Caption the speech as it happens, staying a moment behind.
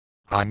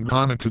I'm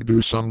gonna to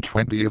do some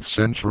 20th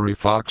Century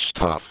Fox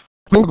stuff.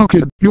 Go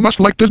kid, you must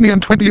like Disney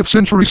and 20th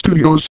Century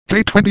Studios.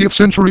 Say 20th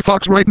Century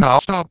Fox right now.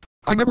 Stop.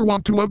 I never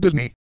want to love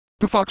Disney.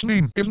 The Fox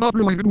name is not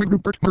related with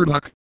Rupert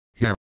Murdoch.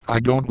 Here, I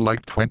don't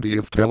like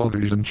 20th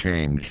television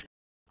change.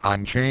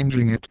 I'm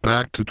changing it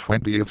back to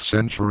 20th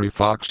Century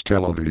Fox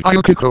Television.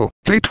 Okay, go.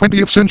 Say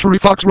 20th Century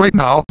Fox right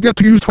now. Get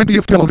to use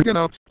 20th television. Get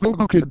out.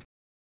 Go kid.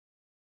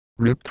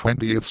 Rip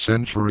 20th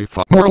Century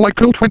Fox. More like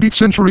kill 20th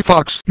Century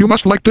Fox. You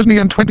must like Disney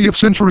and 20th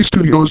Century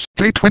Studios.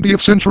 Say 20th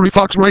Century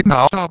Fox right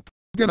now. Stop.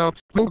 Get out.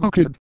 Go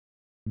kid.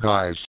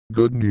 Guys,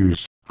 good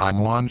news.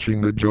 I'm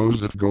launching the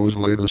Joseph Goes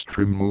latest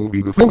trim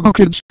movie. The Go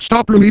kids,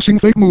 stop releasing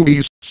fake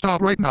movies.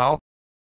 Stop right now.